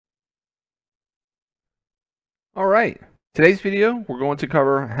All right, today's video we're going to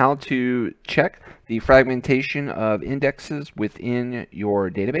cover how to check the fragmentation of indexes within your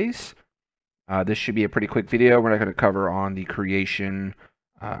database. This should be a pretty quick video. We're not going to cover on the creation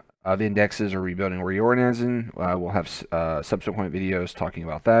of indexes or rebuilding or reorganizing. We'll have subsequent videos talking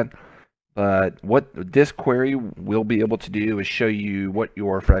about that. But what this query will be able to do is show you what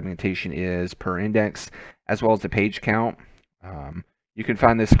your fragmentation is per index, as well as the page count. You can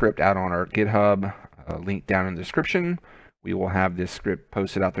find this script out on our GitHub, link down in the description. We will have this script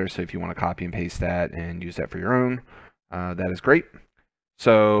posted out there, so if you want to copy and paste that and use that for your own, that is great.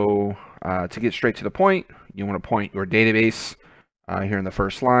 So to get straight to the point, you want to point your database here in the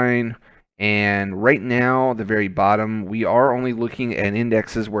first line. And right now, the very bottom, we are only looking at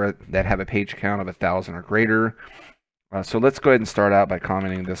indexes that have a page count of 1,000 or greater. So let's go ahead and start out by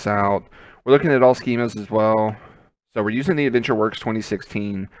commenting this out. We're looking at all schemas as well. So we're using the AdventureWorks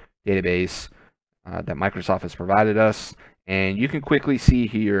 2016 database that Microsoft has provided us. And you can quickly see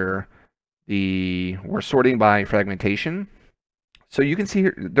here, we're sorting by fragmentation. So you can see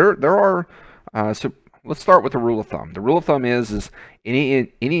here, there are, so let's start with the rule of thumb. The rule of thumb is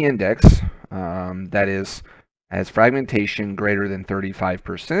any index that has fragmentation greater than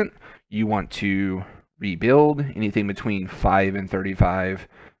 35%, you want to rebuild. Anything between 5 and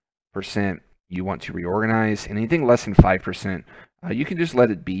 35%, you want to reorganize. And anything less than 5%, you can just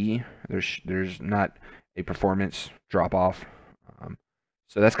let it be. There's not a performance drop off.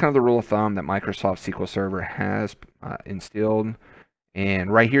 So that's kind of the rule of thumb that Microsoft SQL Server has instilled.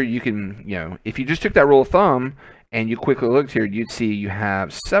 And right here, you can, if you just took that rule of thumb and you quickly looked here, you'd see you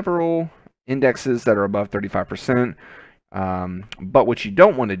have several indexes that are above 35%. But what you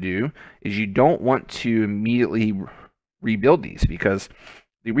don't want to do is you don't want to immediately rebuild these, because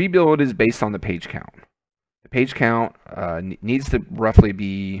the rebuild is based on the page count. The page count needs to roughly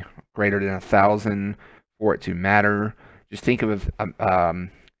be greater than 1,000 for it to matter. Just think of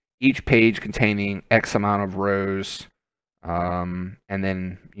each page containing X amount of rows. And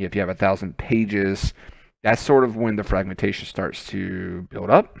then if you have 1,000 pages, that's sort of when the fragmentation starts to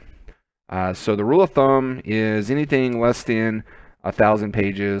build up. So the rule of thumb is anything less than 1,000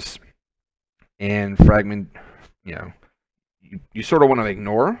 pages and fragment, you sort of want to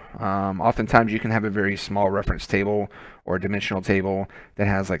ignore. Oftentimes you can have a very small reference table or a dimensional table that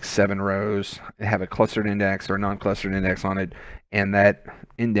has like 7 rows, have a clustered index or a non-clustered index on it, and that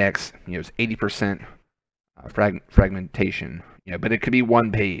index is 80% fragmentation, but it could be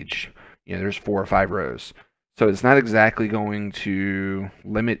one page. There's 4 or 5 rows, so it's not exactly going to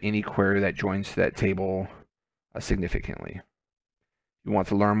limit any query that joins to that table significantly. If you want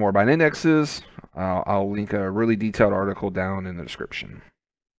to learn more about indexes, I'll link a really detailed article down in the description.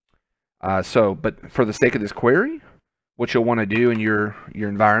 But for the sake of this query, what you'll want to do in your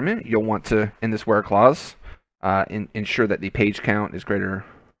environment, you'll want to, in this where clause, ensure that the page count is greater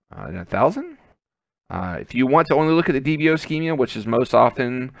than 1,000. If you want to only look at the DBO schema, which is most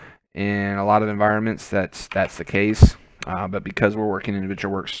often in a lot of environments, that's the case. But because we're working in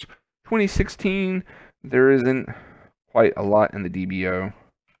AdventureWorks 2016, there isn't quite a lot in the DBO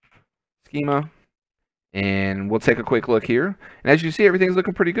schema. And we'll take a quick look here. And as you see, everything's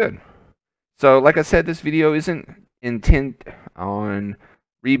looking pretty good. So like I said, this video isn't intent on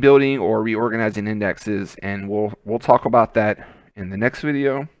rebuilding or reorganizing indexes, and we'll talk about that in the next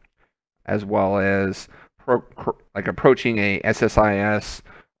video, as well as like approaching a SSIS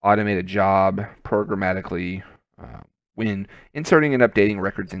automated job programmatically when inserting and updating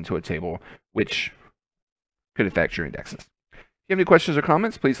records into a table, which could affect your indexes. If you have any questions or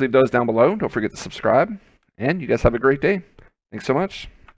comments, please leave those down below. Don't forget to subscribe, and you guys have a great day. Thanks so much.